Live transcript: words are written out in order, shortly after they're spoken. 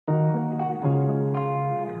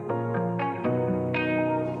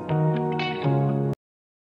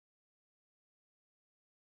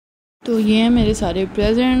तो ये हैं मेरे सारे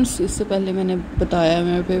प्रेजेंट्स। इससे पहले मैंने बताया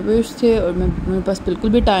मेरे पेपर्स थे और मेरे पास बिल्कुल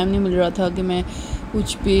भी टाइम नहीं मिल रहा था कि मैं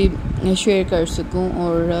कुछ भी शेयर कर सकूं,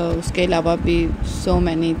 और उसके अलावा भी so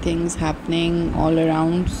many things happening all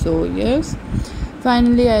around. So yes,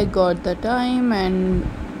 finally I got the time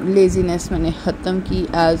and laziness मैंने ख़त्म की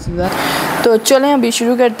एज वेल। तो चलें अभी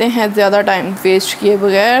शुरू करते हैं ज़्यादा टाइम वेस्ट किए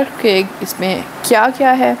बगैर कि इसमें क्या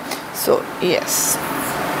क्या है। सो यस,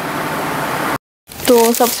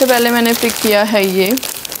 तो सबसे पहले मैंने पिक किया है ये,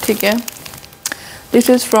 ठीक है, this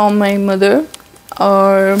is from my mother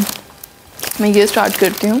और मैं ये स्टार्ट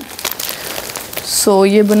करती हूँ। सो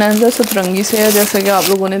ये बोनांजा सतरंगी से है, जैसा कि आप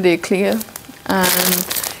लोगों ने देख लिया।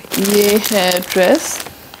 एंड ये है ड्रेस,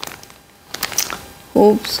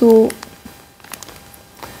 होप सो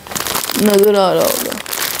नज़र आ रहा होगा,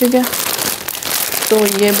 ठीक है। तो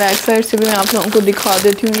ये बैक साइड से भी मैं आप लोगों को दिखा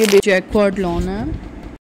देती हूँ। ये जैकपॉट लॉन है,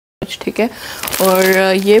 ठीक है। और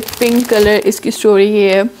ये पिंक कलर, इसकी स्टोरी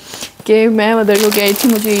ये है कि मैं मदर को कही थी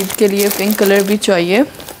मुझे ईद के लिए पिंक कलर भी चाहिए।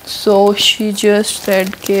 सो शी जस्ट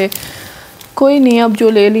सेड कि कोई नहीं, अब जो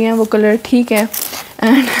ले लिए हैं वो कलर ठीक है।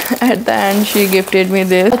 And at the end she gifted me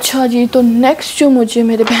this. अच्छा जी, तो नेक्स्ट जो मुझे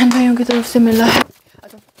मेरे बहन भाइयों की तरफ से मिला है,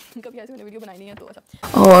 अच्छा कभी ऐसे मैंने वीडियो बनाई नहीं है तो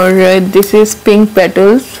अच्छा। और this is pink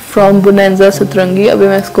petals from bonanza सतरंगी। अभी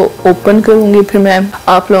मैं इसको ओपन करूँगी, फिर मैं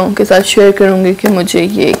आप लोगों के साथ शेयर करूँगी कि मुझे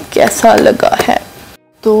ये कैसा लगा है।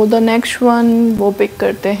 तो द नेक्स्ट वन वो पिक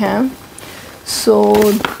करते हैं।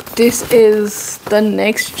 So this is the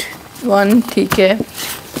next one, ठीक है,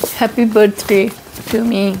 हैप्पी बर्थडे टू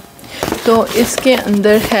मी। तो इसके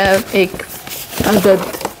अंदर है एक अदद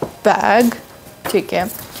बैग, ठीक है,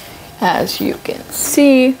 एज यू कैन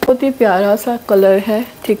सी। बहुत ही प्यारा सा कलर है,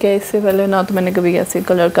 ठीक है। इससे पहले ना तो मैंने कभी ऐसे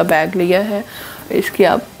कलर का बैग लिया है। इसकी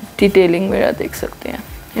आप डिटेलिंग मेरा देख सकते हैं।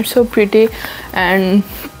 It's so pretty and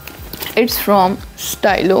it's from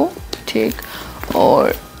Stylo, ठीक।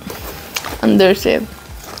 और अंदर से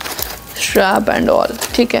स्ट्रैप एंड ऑल,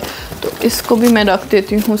 ठीक है। तो इसको भी मैं रख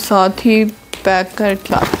देती हूँ साथ ही पैक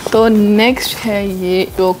करके। तो नेक्स्ट है ये,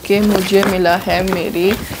 जो कि मुझे मिला है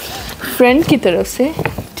मेरी फ्रेंड की तरफ से,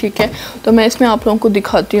 ठीक है। तो मैं इसमें आप लोगों को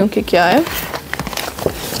दिखाती हूँ कि क्या है।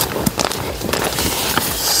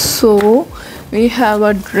 So we have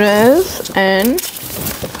a dress and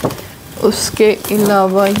उसके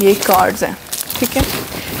अलावा ये कार्ड्स हैं, ठीक है।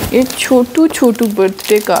 ये छोटू छोटू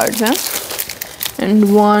बर्थडे कार्ड्स हैं एंड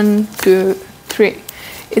 1 2 3।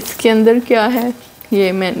 इसके अंदर क्या है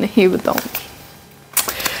ये मैं नहीं बताऊँगी।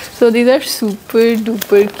 So these are super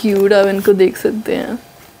duper cute, आप इनको देख सकते हैं।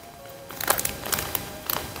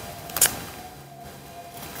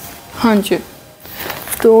 हाँ जी,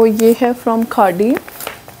 तो ये है फ्रॉम खाड़ी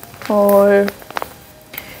और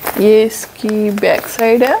ये इसकी बैक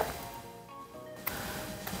साइड है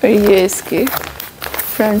और ये इसकी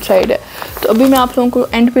फ्रंट साइड है। तो अभी मैं आप लोगों को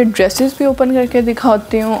एंड पे ड्रेसेस भी ओपन करके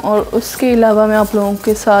दिखाती हूँ और उसके अलावा मैं आप लोगों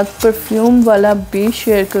के साथ परफ्यूम वाला भी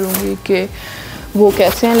शेयर करूँगी कि वो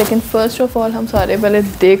कैसे हैं। लेकिन फ़र्स्ट ऑफ़ ऑल हम सारे पहले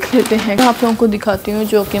देख लेते हैं। मैं आप लोगों को दिखाती हूँ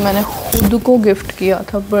जो कि मैंने खुद को गिफ्ट किया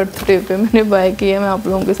था बर्थडे पे, मैंने बाय किया। मैं आप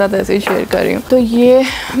लोगों के साथ ऐसे ही शेयर कर रही हूँ। तो ये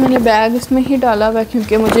मैंने बैग इसमें ही डाला हुआ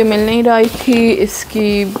क्योंकि मुझे मिल नहीं रही थी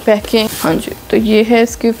इसकी पैकिंग। हाँ जी, तो ये है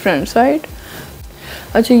इसकी फ्रंट साइड।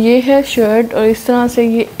 अच्छा, ये है शर्ट और इस तरह से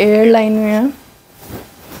ये एयरलाइन में है,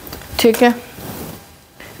 ठीक है।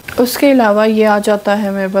 उसके अलावा ये आ जाता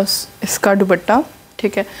है मेरे पास इसका दुपट्टा,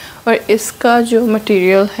 ठीक है। और इसका जो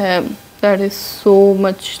मटेरियल है दैट इज़ सो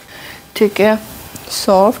मच, ठीक है,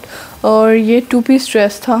 सॉफ्ट। और ये 2 पीस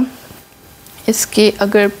ड्रेस था। इसकी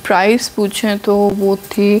अगर प्राइस पूछें तो वो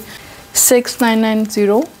थी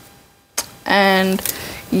 6990 एंड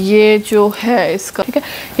ये जो है इसका, ठीक है,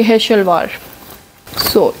 ये है शलवार।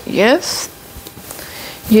 सो यस,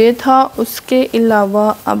 ये था। उसके अलावा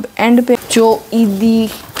अब एंड पे जो ईदी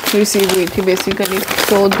रिसीव हुई थी basically.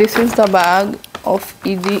 So this is the bag of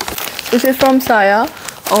ईदी, दिस इज़ फ्रॉम साया।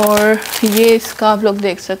 और ये इसका आप लोग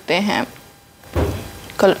देख सकते हैं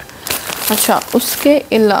कलर। अच्छा, उसके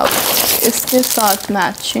अलावा इसके साथ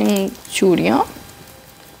मैचिंग चूड़ियाँ।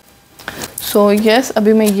 सो यस,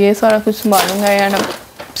 अभी मैं ये सारा कुछ संभालूंगा and I am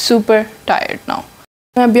super tired now.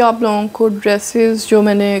 मैं अभी आप लोगों को ड्रेसेस जो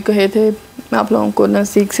मैंने कहे थे मैं आप लोगों को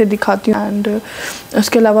नज़दीक से दिखाती हूँ एंड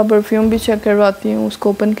उसके अलावा परफ्यूम भी चेक करवाती हूँ। उसको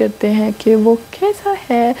ओपन करते हैं कि वो कैसा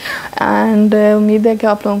है एंड उम्मीद है कि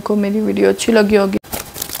आप लोगों को मेरी वीडियो अच्छी लगी होगी।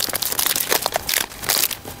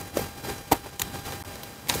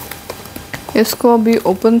 इसको अभी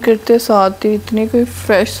ओपन करते साथ ही इतनी कोई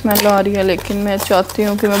फ्रेश स्मेल आ रही है, लेकिन मैं चाहती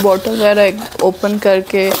हूँ कि मैं बॉटल वगैरह ओपन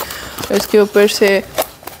करके इसके ऊपर से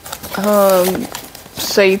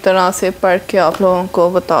सही तरह से पढ़ के आप लोगों को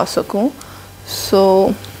बता सकूं।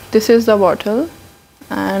 So this is the bottle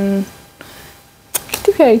and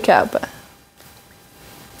कितनी प्यारी कैप है।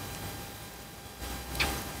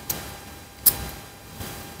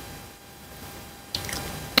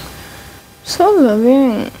 So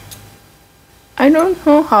loving. I don't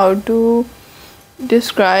know how to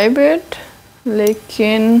describe it,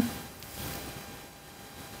 लेकिन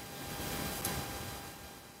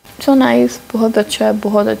so nice, बहुत अच्छा है,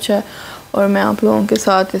 बहुत अच्छा है। और मैं आप लोगों के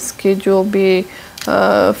साथ इसके जो भी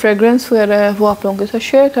फ्रेगरेंस वगैरह है वो आप लोगों के साथ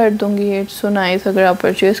शेयर कर दूँगी। इट्स सो नाइस, अगर आप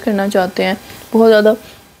परचेज़ करना चाहते हैं। बहुत ज़्यादा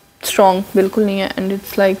स्ट्रॉन्ग बिल्कुल नहीं है and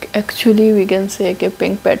it's like actually we can say कि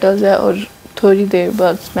पिंक पेटल्स है और थोड़ी देर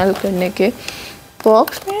बाद स्मेल करने के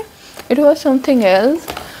बॉक्स में it was something else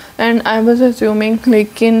and I was assuming,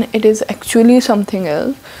 लेकिन it is actually something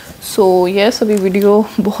else. So yes, अभी वीडियो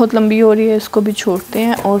बहुत लंबी हो रही है, इसको भी छोड़ते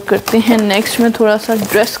हैं और करते हैं नेक्स्ट। में थोड़ा सा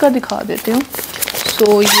ड्रेस का दिखा देती हूँ।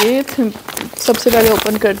 सो ये सबसे पहले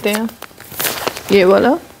ओपन करते हैं ये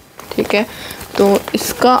वाला, ठीक है। तो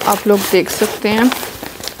इसका आप लोग देख सकते हैं,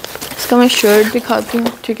 इसका मैं शर्ट दिखाती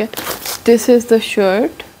हूँ, ठीक है। This is the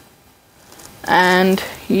shirt and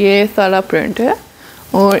ये सारा प्रिंट है।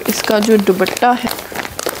 और इसका जो दुपट्टा है,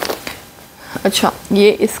 अच्छा ये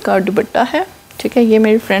इसका दुपट्टा है, ठीक है। ये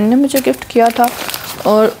मेरी फ्रेंड ने मुझे गिफ्ट किया था।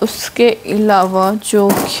 और उसके अलावा जो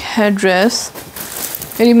है ड्रेस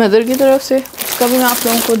मेरी मदर की तरफ से, उसका भी मैं आप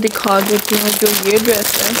लोगों को दिखा देती हूँ। जो ये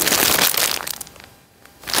ड्रेस है,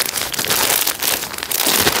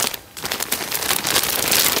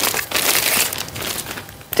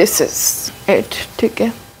 दिस इज इट, ठीक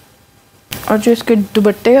है। और जो इसके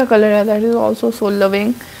दुपट्टे का कलर है that is also so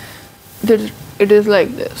loving, it is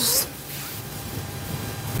like this.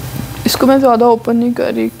 इसको मैं ज़्यादा ओपन नहीं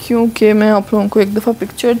कर रही क्योंकि मैं आप लोगों को एक दफ़ा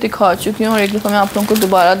पिक्चर दिखा चुकी हूँ और एक दफ़ा मैं आप लोगों को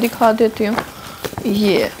दोबारा दिखा देती हूँ।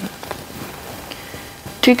 ये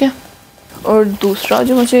ठीक है। और दूसरा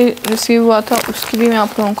जो मुझे रिसीव हुआ था उसकी भी मैं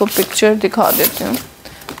आप लोगों को पिक्चर दिखा देती हूँ।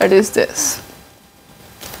 That is this.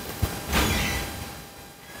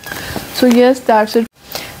 So yes, that's it.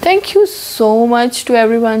 Thank you so much to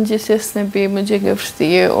everyone जिसने भी मुझे गिफ्ट्स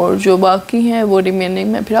दिए, और जो बाकी हैं वो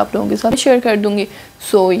रिमेनिंग मैं फिर आप लोगों के साथ शेयर कर दूँगी।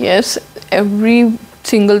 So yes, every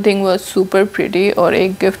single thing was super pretty. और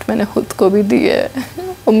एक गिफ्ट मैंने खुद को भी दी है।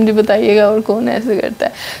 और मुझे बताइएगा और कौन ऐसे करता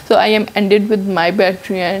है। सो I am ended with my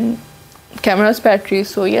battery and cameras battery.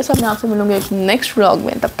 So yes, अब मैं आपसे मिलूँगी एक नेक्स्ट व्लॉग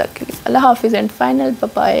में। तब तक के लिए अल्लाह हाफिज़ एंड फाइनल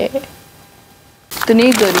बाय।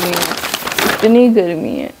 इतनी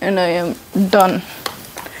गर्मी है एंड आई एम डन।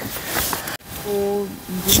 तो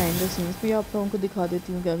बिहाइंड द सीन्स भी आप लोगों को दिखा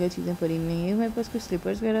देती हूँ क्या क्या चीज़ें पड़ी हुई हैं। मेरे पास कुछ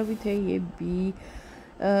स्लीपर्स वगैरह भी थे, ये भी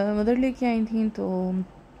मदर लेके आई थी। तो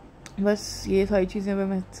बस ये सारी चीज़ें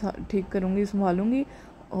मैं ठीक करूँगी, संभालूँगी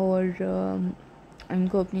और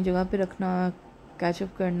इनको अपनी जगह पे रखना,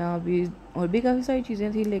 कैचअप करना। अभी और भी काफ़ी सारी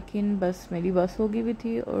चीज़ें थी, लेकिन बस मेरी बस हो गई भी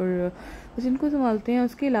थी और बस इनको संभालते हैं।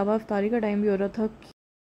 उसके अलावा इफ्तारी का टाइम भी हो रहा था,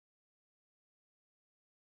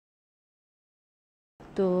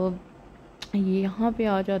 तो ये यहाँ पे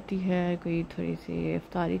आ जाती है कोई थोड़ी सी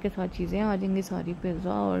इफ्तारी के साथ चीज़ें आ जाएंगी सारी।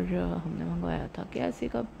 पिज़्ज़ा और हमने मंगवाया था कैसे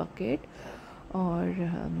का बकेट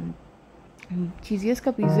और चीज़ियस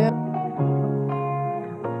का पिज़्ज़ा।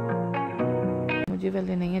 मुझे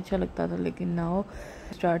पहले नहीं अच्छा लगता था, लेकिन now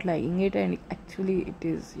start liking it and actually it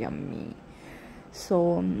is yummy.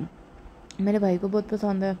 सो मेरे भाई को बहुत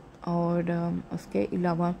पसंद है और उसके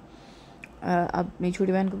अलावा अब मेरी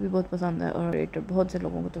छोटी बहन को भी बहुत पसंद है और बहुत से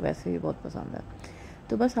लोगों को तो वैसे ही बहुत पसंद है।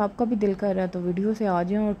 तो बस आपका भी दिल कर रहा है तो वीडियो से आ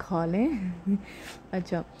जाएं और खा लें।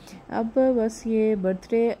 अच्छा, अब बस ये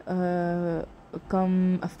बर्थडे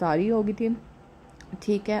कम इफ्तारी हो गई थी,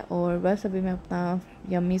 ठीक है। और बस अभी मैं अपना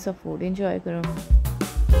यम्मी सा फूड एंजॉय करूँ।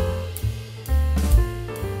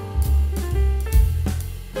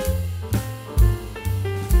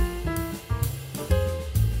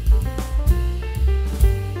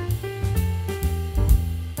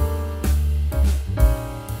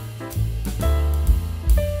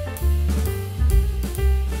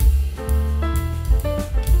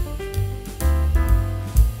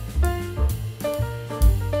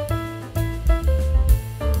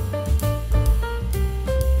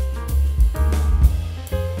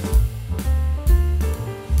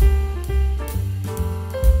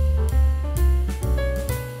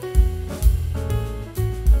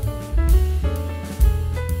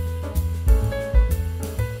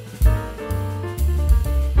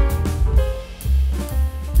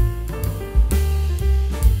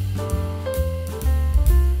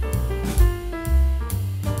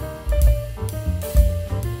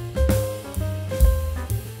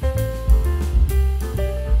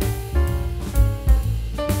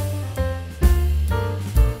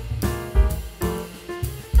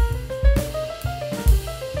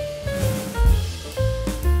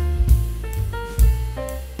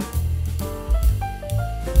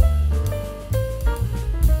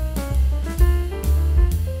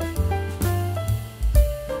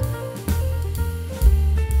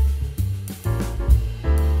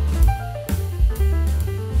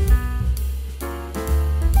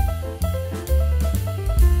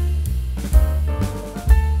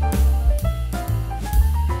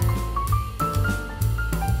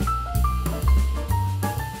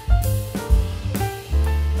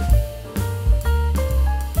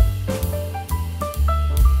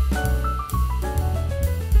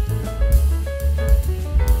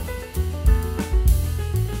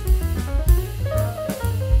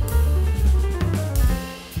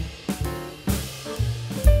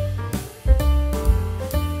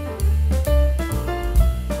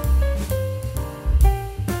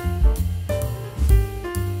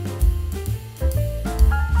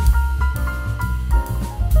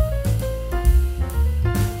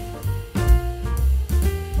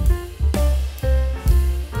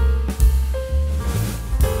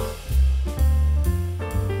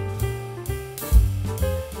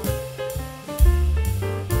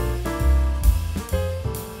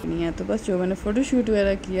 बस जो मैंने फ़ोटोशूट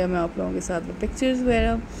वगैरह किया मैं आप लोगों के साथ वो पिक्चर्स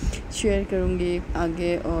वगैरह शेयर करूँगी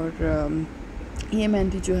आगे। और ये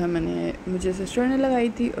मेहंदी जो है मुझे सिस्टर ने लगाई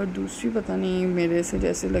थी और दूसरी पता नहीं मेरे से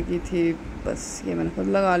जैसे लगी थी, बस ये मैंने खुद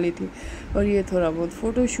लगा ली थी। और ये थोड़ा बहुत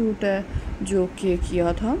फ़ोटोशूट है जो कि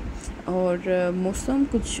किया था। और मौसम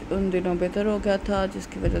कुछ उन दिनों बेहतर हो गया था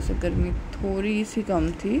जिसकी वजह से गर्मी थोड़ी सी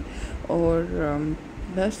कम थी। और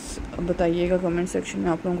बस बताइएगा कमेंट सेक्शन में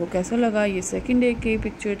आप लोगों को कैसा लगा। ये सेकंड डे की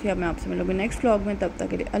पिक्चर थी। अब मैं आपसे मिलूँगी नेक्स्ट व्लॉग में, तब तक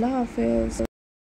के लिए अल्लाह हाफ़िज़।